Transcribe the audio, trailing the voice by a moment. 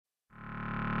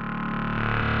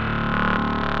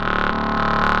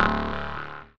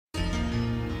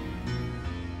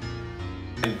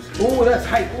that's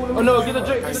hype. Oh no, get a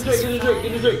drink, get a drink, get a drink,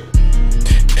 get a drink.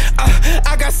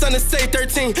 I got something to say,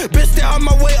 13. Bitch, stay on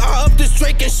my way, I up this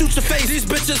Drake and shoot your face. These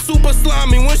bitches super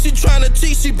slimy. When she tryna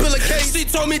cheat, she bill a case. She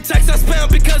told me text I spam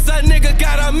because that nigga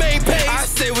got our main page. I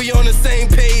say we on the same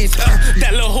page.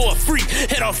 That little hoe a freak.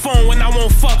 Hit her phone when I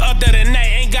won't fuck. Other than that,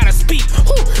 ain't gotta speak.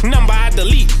 Number I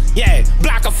delete. Yeah,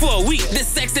 block her for a week. This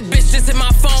sexy bitch just hit my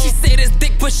phone. She say this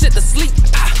dick put shit to sleep.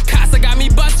 Casa got me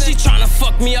bustin'. She tryna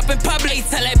fuck me up in public.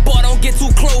 Tell that boy don't get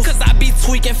too close, cause I be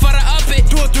tweaking for the up it.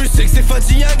 Do a 360 for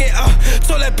Youngin.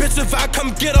 Told that bitch if I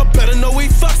come get her, better know we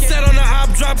fuckin'. Sat on the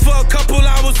op drop for a couple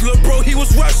hours, look bro, he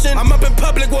was rushing. I'm up in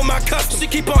public with my custom. She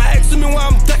keep on asking me why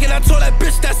I'm ducking. I told that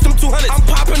bitch that's them 200. I'm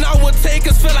popping out with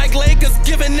takers, feel like Lakers,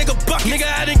 giving nigga buckets.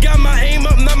 Nigga, I done got my aim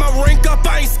up, now my rank up.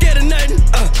 I ain't scared of nothing.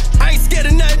 I ain't scared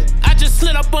of nothing. I just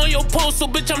slid up on your post, so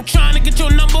bitch, I'm trying to get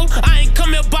your number. I ain't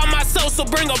come here by myself, so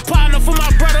bring a partner for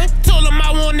my brother. Told him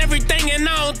I want everything, and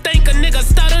I don't think a nigga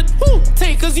stuttered.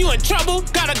 Cause you in trouble.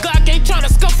 Got a Glock, ain't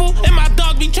tryna scuffle. And my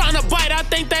dog be tryna bite. I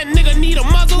think that nigga need a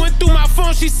muzzle. Went through my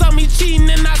phone, she saw me cheating,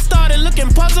 and I started looking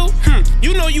puzzled.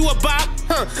 You know you a bop,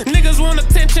 niggas want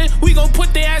attention. We gon'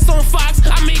 put their ass on Fox.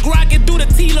 I make rocket do the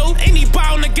T-Lo. Ain't he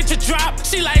bound to get your drop?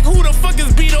 She like, who the fuck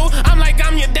is Beedo? I'm like,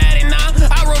 I'm your daddy now.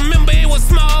 I remember it was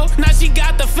small. Now she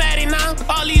got the fatty now.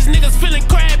 All these niggas feeling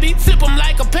crabby. Flip them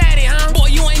like a patty, huh? Boy,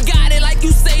 you ain't got it like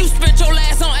you say. You spent your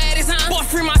last on Addies, huh? Boy,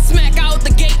 free my smack out the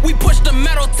gate. We push the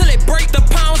metal till it break. The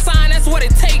pound sign, that's what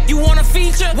it take. You want a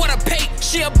feature? What a pay.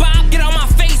 She a bop, get on my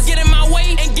face, get in my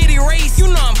way, and get erased. You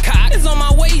know I'm cocked. It's on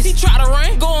my waist. He try to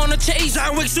run, go on a chase.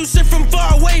 John Wick shoot shit from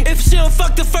far away. If she don't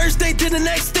fuck the first day, then the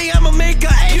next day I'ma make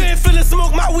her A. You ain't finna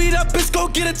smoke my weed up, bitch, go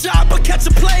get a job or catch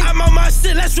a plane. I'm on my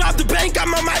shit, let's rob the bank.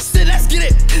 I'm on my shit, let's get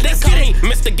it. Let's get it.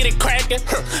 Mr. Get It Crackin'.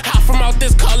 Hot from out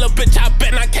this color, bitch, I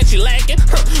bet not catch you lacking.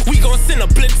 We gon' send a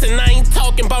blitz and I ain't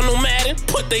talking about no Madden.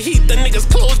 Put the heat, the niggas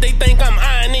close, they think I'm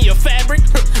ironing your fabric.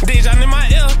 Deja in my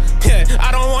ear, yeah,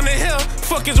 I don't wanna hear.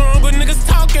 Fuck is wrong with niggas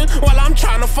talking while I'm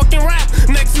trying to fucking rap.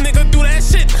 Next nigga do that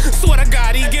shit, swear to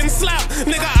God he getting slapped.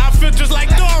 Nigga, I feel just like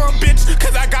Dora, bitch,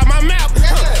 cause I got my map.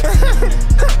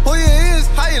 Who you is?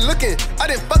 How you looking? I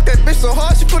didn't fuck that bitch so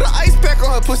hard, she put an ice pack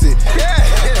on her pussy.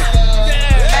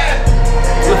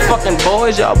 We're fucking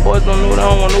boys, y'all boys don't know, I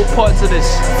don't want no parts of this.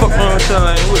 Fuck around with y'all,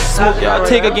 like, we'll smoke y'all.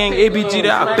 Take a gang ABG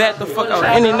that I bat the fuck out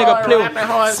any nigga play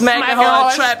with. Smacking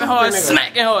hard, trapping hard,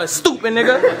 smacking hard, stupid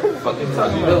nigga. Fucking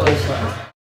talking about.